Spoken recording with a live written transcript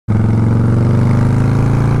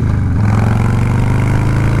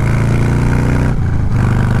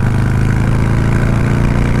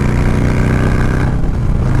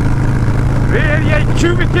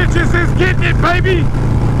Cuban Kitchens is getting it, baby.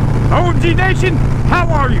 OMG Nation, how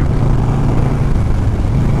are you?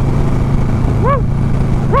 Woo!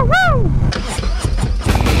 Woo woo!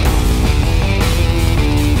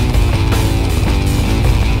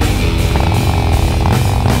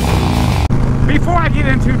 Before I get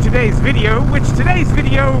into today's video,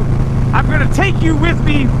 I'm going to take you with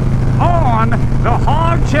me on the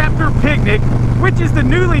HOG chapter picnic, which is the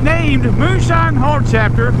newly named Moonshine HOG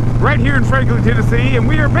chapter right here in Franklin, Tennessee, and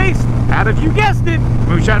we are based out of, you guessed it,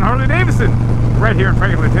 Moonshine Harley Davidson, right here in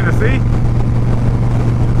Franklin, Tennessee.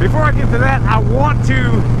 Before I get to that, I want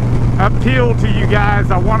to appeal to you guys.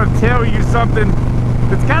 I want to tell you something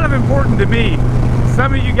that's kind of important to me.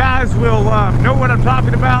 Some of you guys will know what I'm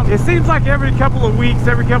talking about. It seems like every couple of weeks,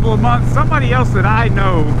 every couple of months, somebody else that I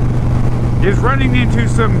know is running into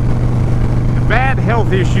some bad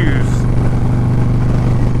health issues.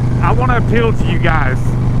 I want to appeal to you guys.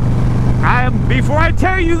 Before I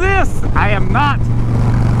tell you this, I am not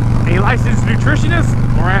a licensed nutritionist,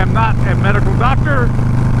 or I am not a medical doctor.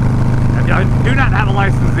 I do not have a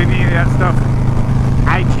license in any of that stuff.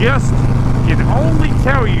 I just can only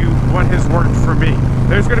tell you what has worked for me.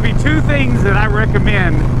 There's going to be two things that I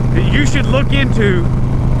recommend that you should look into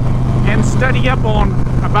and study up on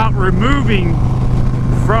about removing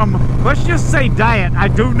from, let's just say, diet. I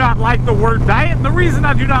do not like the word diet, and the reason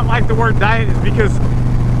I do not like the word diet is because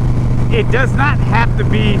it does not have to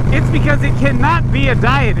be, it's because it cannot be a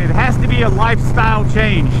diet. It has to be a lifestyle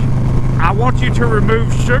change. I want you to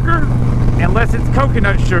remove sugar, unless it's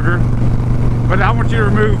coconut sugar, but I want you to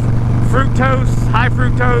remove fructose, high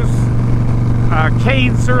fructose,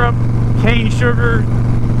 cane syrup, cane sugar,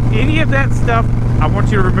 any of that stuff. I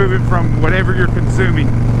want you to remove it from whatever you're consuming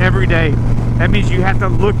every day. That means you have to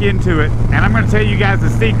look into it. And I'm going to tell you guys a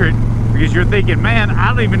secret, because you're thinking, man, I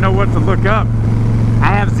don't even know what to look up.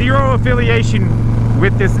 I have zero affiliation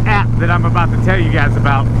with this app that I'm about to tell you guys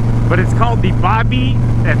about, but it's called the Bobby,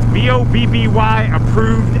 that's B-O-B-B-Y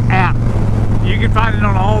approved app. You can find it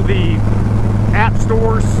on all the app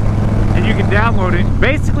stores and you can download it.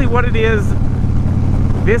 Basically what it is,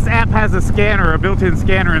 this app has a scanner, a built-in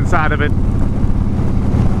scanner inside of it.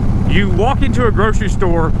 You walk into a grocery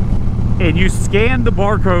store and you scan the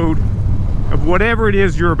barcode of whatever it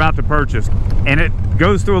is you're about to purchase, and it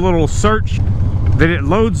goes through a little search. Then it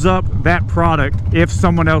loads up that product if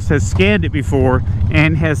someone else has scanned it before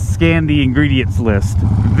and has scanned the ingredients list.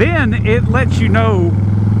 Then it lets you know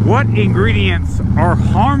what ingredients are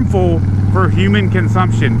harmful for human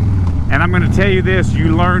consumption. And I'm going to tell you this,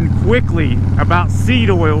 you learn quickly about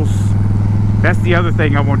seed oils. That's the other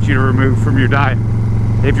thing I want you to remove from your diet.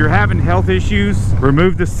 If you're having health issues,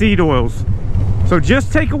 remove the seed oils. So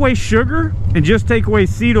just take away sugar and just take away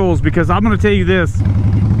seed oils, because I'm going to tell you this,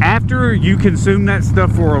 after you consume that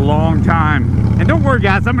stuff for a long time, and don't worry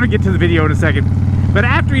guys, I'm going to get to the video in a second, but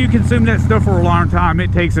after you consume that stuff for a long time,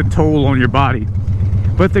 it takes a toll on your body.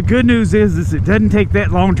 But the good news is it doesn't take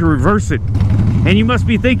that long to reverse it. And you must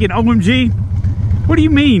be thinking, OMG, what do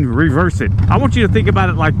you mean reverse it? I want you to think about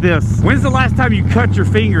it like this. When's the last time you cut your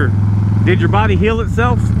finger? Did your body heal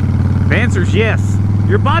itself? The answer is yes.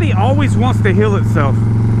 Your body always wants to heal itself.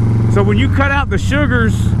 So when you cut out the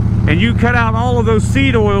sugars and you cut out all of those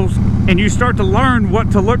seed oils and you start to learn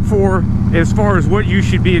what to look for as far as what you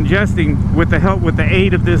should be ingesting with the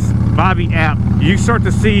aid of this Bobby app, you start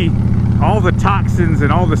to see all the toxins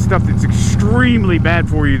and all the stuff that's extremely bad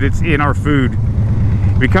for you that's in our food.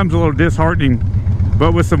 It becomes a little disheartening,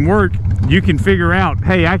 but with some work you can figure out,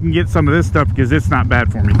 hey, I can get some of this stuff because it's not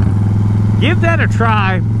bad for me. Give that a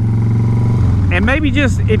try, and maybe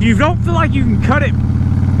just, if you don't feel like you can cut it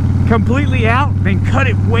completely out, then cut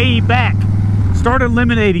it way back. Start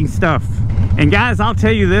eliminating stuff. And guys, I'll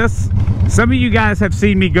tell you this, some of you guys have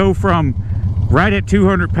seen me go from right at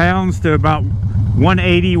 200 pounds to about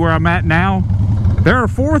 180 where I'm at now. There are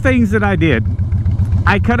 4 things that I did.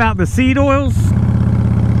 I cut out the seed oils,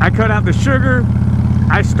 I cut out the sugar,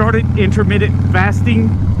 I started intermittent fasting,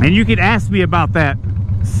 and you can ask me about that.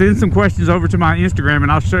 Send some questions over to my Instagram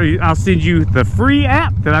and I'll send you the free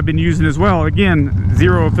app that I've been using as well. Again,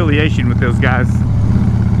 zero affiliation with those guys.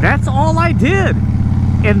 That's all I did,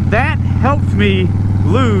 and that helped me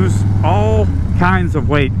lose all kinds of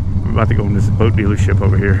weight. I'm about to go in this boat dealership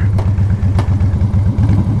over here.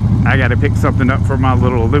 I got to pick something up for my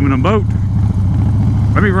little aluminum boat.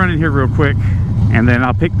 Let me run in here real quick and then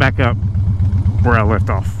I'll pick back up where I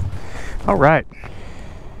left off. All right,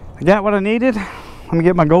 I got what I needed. Let me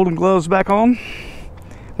get my golden gloves back on.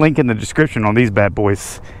 Link in the description on these bad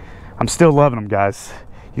boys. I'm still loving them, guys.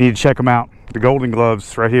 You need to check them out. The golden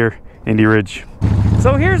gloves right here, Indy Ridge.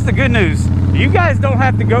 So here's the good news. You You guys don't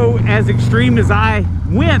have to go as extreme as I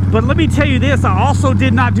went, but let me tell you this, I also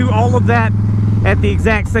did not do all of that at the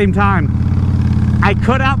exact same time. I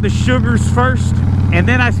cut out the sugars first, and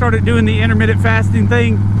then I started doing the intermittent fasting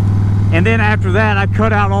thing, and then after that I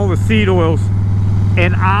cut out all the seed oils,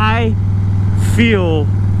 and I feel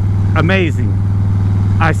amazing.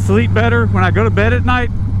 I sleep better when I go to bed at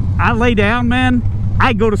night. I lay down, man,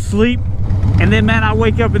 I go to sleep, and then, man, I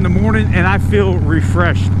wake up in the morning and I feel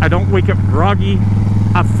refreshed. I don't wake up groggy.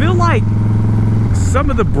 I feel like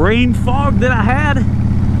some of the brain fog that I had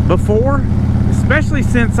before, especially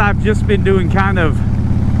since I've just been doing kind of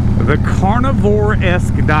the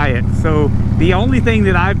carnivore-esque diet. So the only thing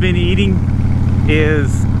that I've been eating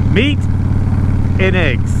is meat and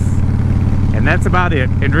eggs, and that's about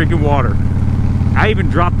it, and drinking water. I even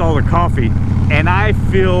dropped all the coffee, and I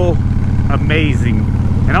feel amazing.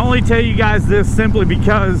 And I only tell you guys this simply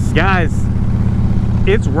because, guys,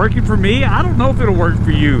 it's working for me. I don't know if it'll work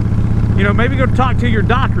for you. You know, maybe go talk to your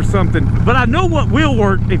doc or something. But I know what will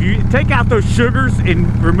work. If you take out those sugars and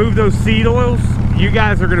remove those seed oils, you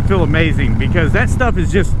guys are going to feel amazing, because that stuff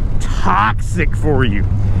is just toxic for you.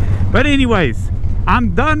 But anyways,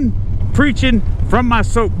 I'm done preaching from my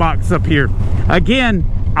soapbox up here. Again,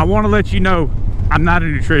 I want to let you know, I'm not a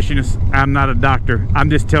nutritionist. I'm not a doctor. I'm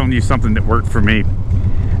just telling you something that worked for me.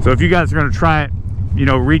 So if you guys are going to try it, you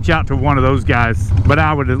know, reach out to one of those guys. But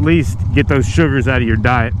I would at least get those sugars out of your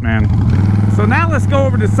diet, man. So now let's go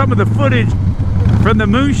over to some of the footage from the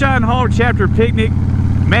Moonshine HOG chapter picnic.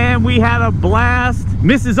 Man, we had a blast.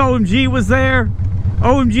 Mrs. OMG was there.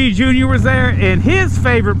 OMG Jr. was there. And his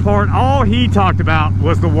favorite part, all he talked about,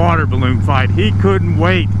 was the water balloon fight. He couldn't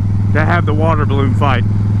wait to have the water balloon fight.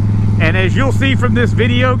 And as you'll see from this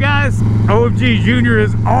video, guys, OMG Jr.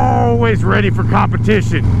 is always ready for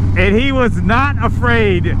competition. And he was not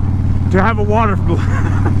afraid to have a water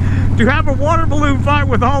balloon fight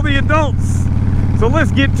with all the adults. So let's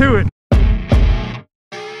get to it.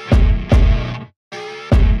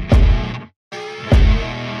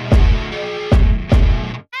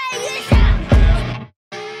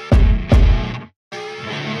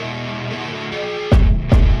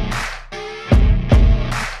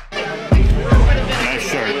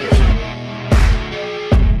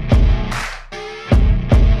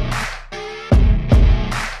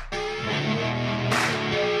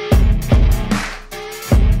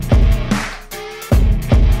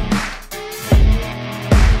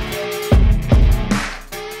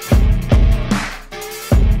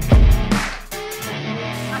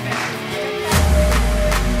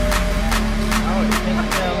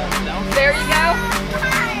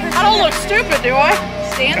 Stupid, do I?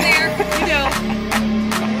 Stand there. You go.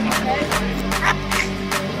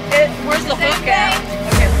 Where's the hook at?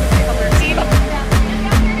 Okay, let's take a look. See?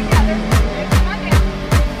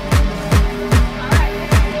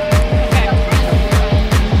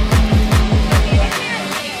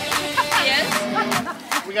 Yes.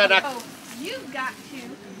 We got to. You've got to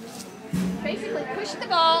basically push the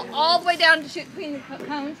ball all the way down to shoot between the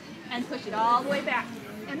cones and push it all the way back.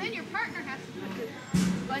 And then your partner has to put the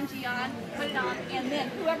bungee on, put it on, and then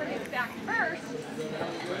whoever gets back first.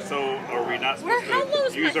 So are we not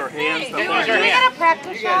supposed to use our hands? Do we got a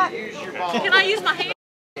practice shot? Use your ball. Can I use my hand?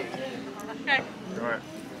 Okay. All right.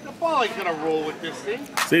 The ball ain't gonna roll with this thing.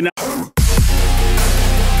 See now.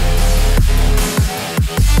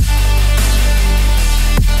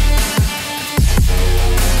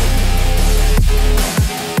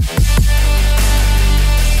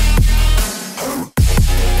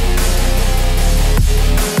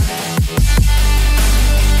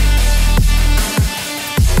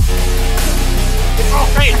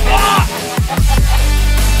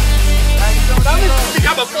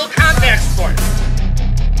 Become a full contact sport.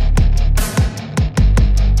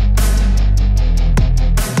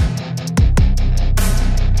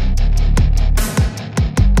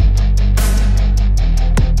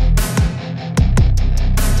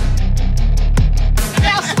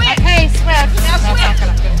 Now switch. Hey, switch. Now switch.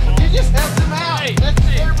 You just helped him out. That's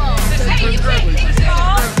their ball. Hey, you can't take the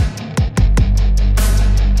ball.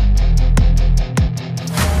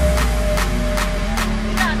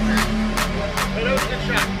 That was a good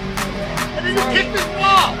shot. And then you kick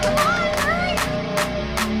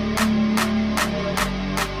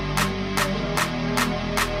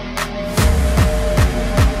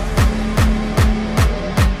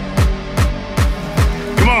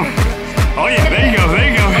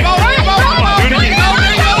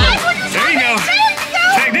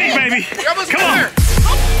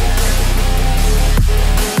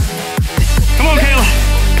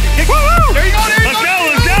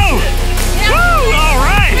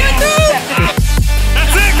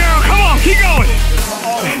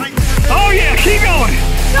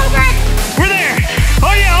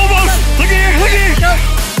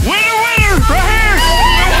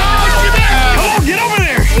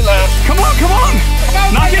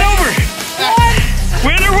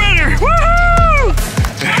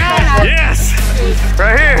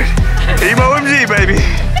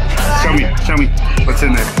Show me what's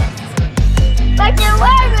in there. But the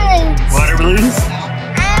water balloons. Water balloons?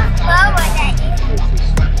 I'm blowing at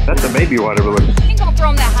you. That's a baby water balloon. You ain't gonna throw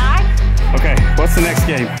them that high. Okay, what's the next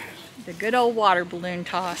game? The good old water balloon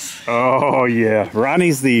toss. Oh yeah,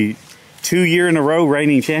 Ronnie's the 2 year in a row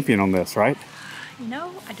reigning champion on this, right? You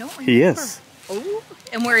know, I don't remember. He is. Oh,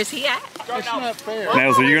 and where is he at? That's not fair.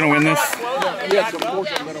 Nails, are you gonna win this? Yes, of course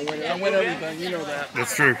I'm gonna win it. I win everything, you know that.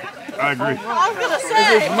 That's true. I agree. I was gonna If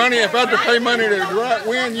say. it's money, if I had to pay money to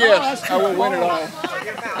win, yes, I will win it all.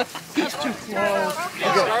 He's too close.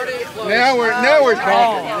 Okay. Now we're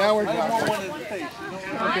talking. Now we're talking.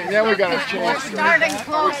 Okay, now we got a chance. Starting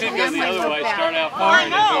close. We should go the other way, start out far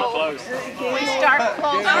and then go close. We start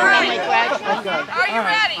close. All right. Are you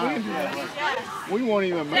ready? We won't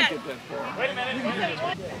even make it that far.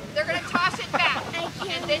 They're going to toss it back,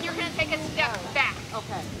 and then you're going to take a step back.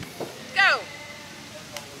 Okay. Go.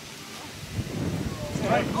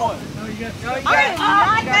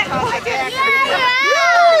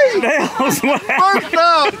 Nails, what happened? First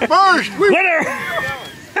out! First! Winner!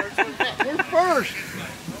 We're first!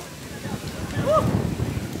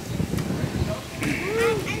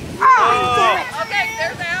 Okay,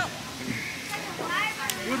 there's out.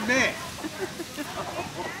 Good man.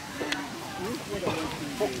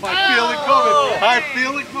 I feel it coming. I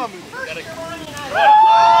feel it coming.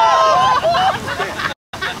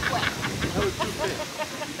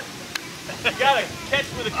 You gotta catch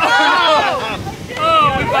with a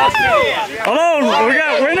Oh, we lost it. Hold on, we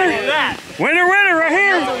got winner. Winner, winner, right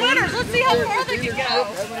here. Winners, let's see how far they can go.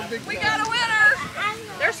 We got a winner.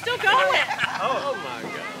 They're still going. Oh my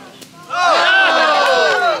god.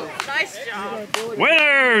 Oh! Nice job.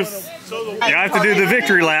 Winners. You have to do the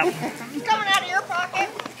victory lap. It's coming out of your pocket.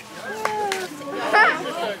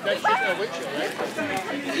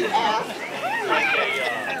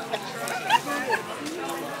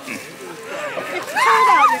 It's cold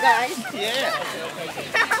out, you guys. Yeah.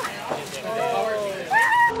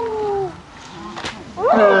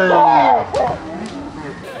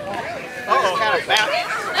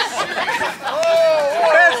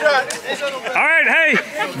 All right, hey,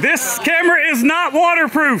 this camera is not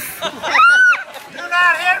waterproof. Do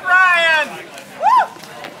not hit Ryan!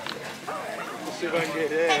 Let's see if I can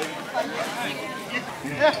get in.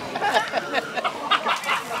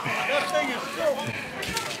 That thing is so...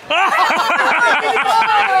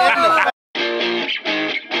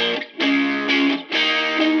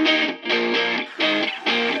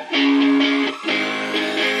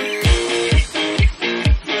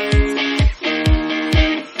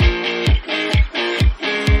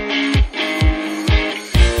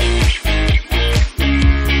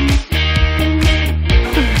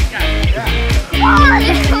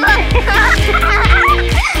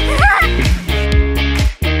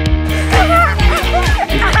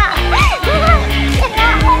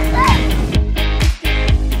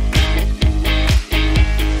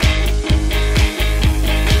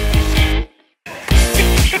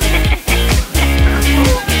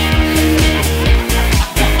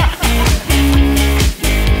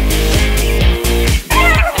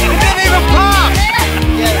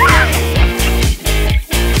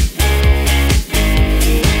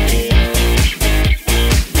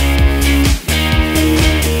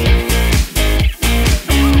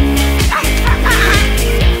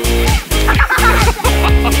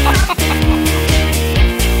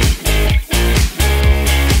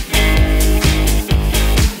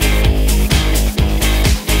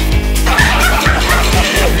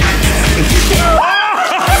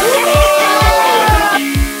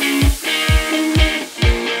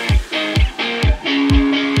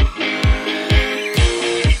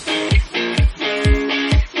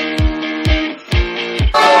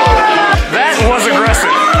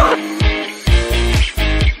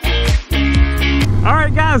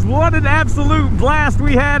 What an absolute blast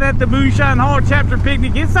we had at the Moonshine HOG chapter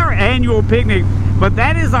picnic. It's our annual picnic, but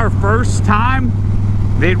that is our first time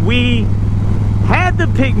that we had the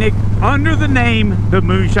picnic under the name the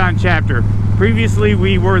Moonshine chapter. Previously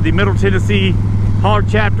we were the Middle Tennessee HOG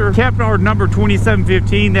chapter. Kept our number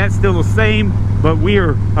 2715, that's still the same, but we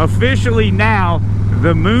are officially now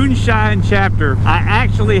the Moonshine chapter. I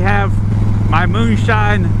actually have my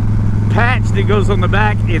Moonshine patch that goes on the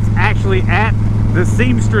back. It's actually at the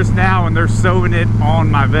seamstress now, and they're sewing it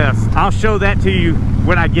on my vest. I'll show that to you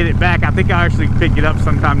when I get it back. I think I'll actually pick it up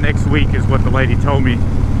sometime next week is what the lady told me.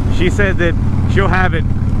 She said that she'll have it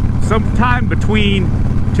sometime between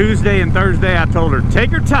Tuesday and Thursday. I told her, take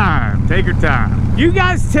her time, take her time. You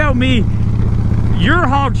guys tell me your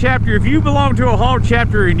hog chapter, if you belong to a hog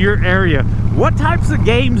chapter in your area, what types of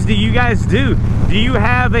games do you guys do? Do you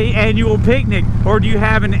have an annual picnic or do you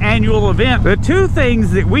have an annual event? The two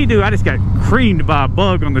things that we do, I just got creamed by a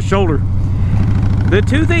bug on the shoulder. The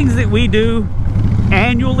two things that we do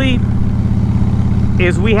annually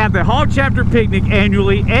is we have the hog chapter picnic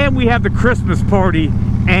annually, and we have the Christmas party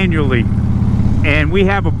annually, and we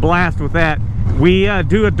have a blast with that. We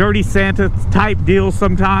do a dirty Santa type deal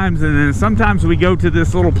sometimes, and then sometimes we go to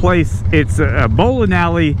this little place. It's a bowling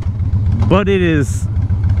alley, but it is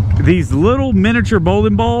these little miniature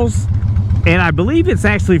bowling balls, and I believe it's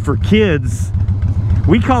actually for kids.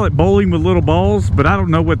 We call it bowling with little balls, but I don't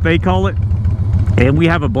know what they call it. And we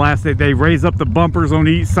have a blast. They raise up the bumpers on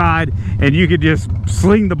each side, and you can just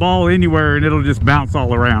sling the ball anywhere and it'll just bounce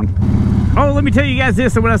all around. Oh, let me tell you guys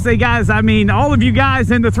this, and when I say guys, I mean all of you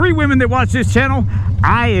guys and the 3 women that watch this channel.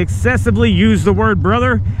 I excessively use the word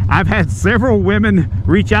brother. I've had several women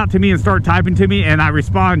reach out to me and start typing to me, and I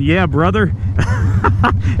respond, yeah, brother.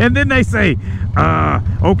 And then they say,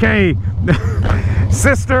 okay,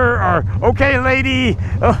 sister, or okay, lady.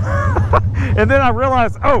 And then I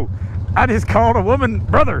realize, oh, I just called a woman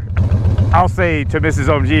brother. I'll say to Mrs.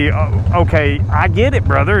 OMG, oh, okay, I get it,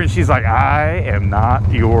 brother. And she's like, I am not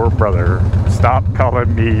your brother. Stop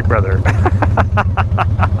calling me brother.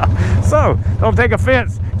 So don't take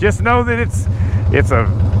offense. Just know that it's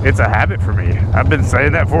a habit for me. I've been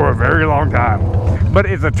saying that for a very long time, but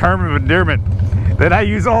it's a term of endearment that I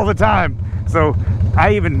use all the time. So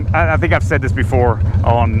I think I've said this before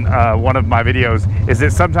on one of my videos, is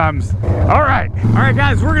that sometimes, all right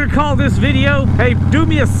guys, we're gonna call this video. Hey, do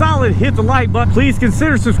me a solid, hit the like button. Please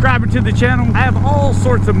consider subscribing to the channel. I have all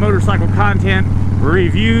sorts of motorcycle content,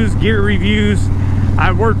 reviews, gear reviews.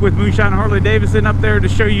 I work with Moonshine Harley Davidson up there to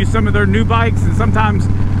show you some of their new bikes, and sometimes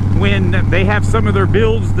when they have some of their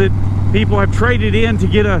builds that people have traded in to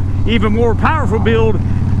get a even more powerful build,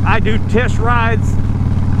 I do test rides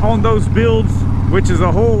on those builds, which is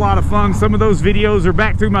a whole lot of fun. Some of those videos are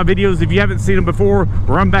back through my videos. If you haven't seen them before,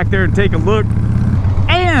 run back there and take a look.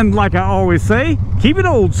 And like I always say, keep it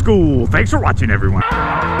old school. Thanks for watching, everyone.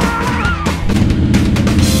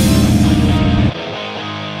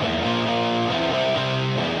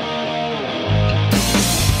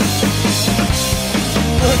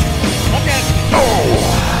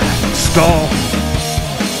 Oh, stall.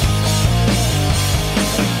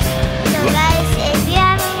 So guys, if you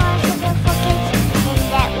haven't watched the footage, then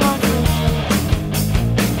that won't be.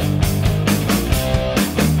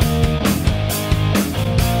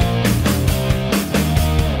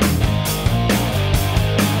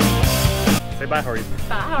 Say bye, Harley.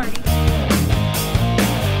 Bye, Harley.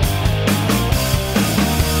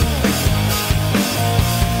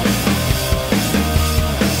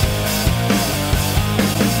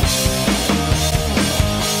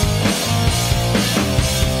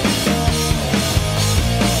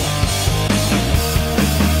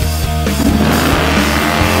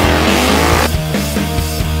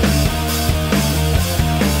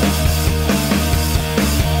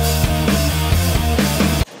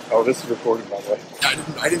 Oh, this is recorded, by the way.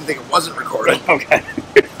 I didn't think it wasn't recorded. Okay.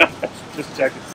 Just checking.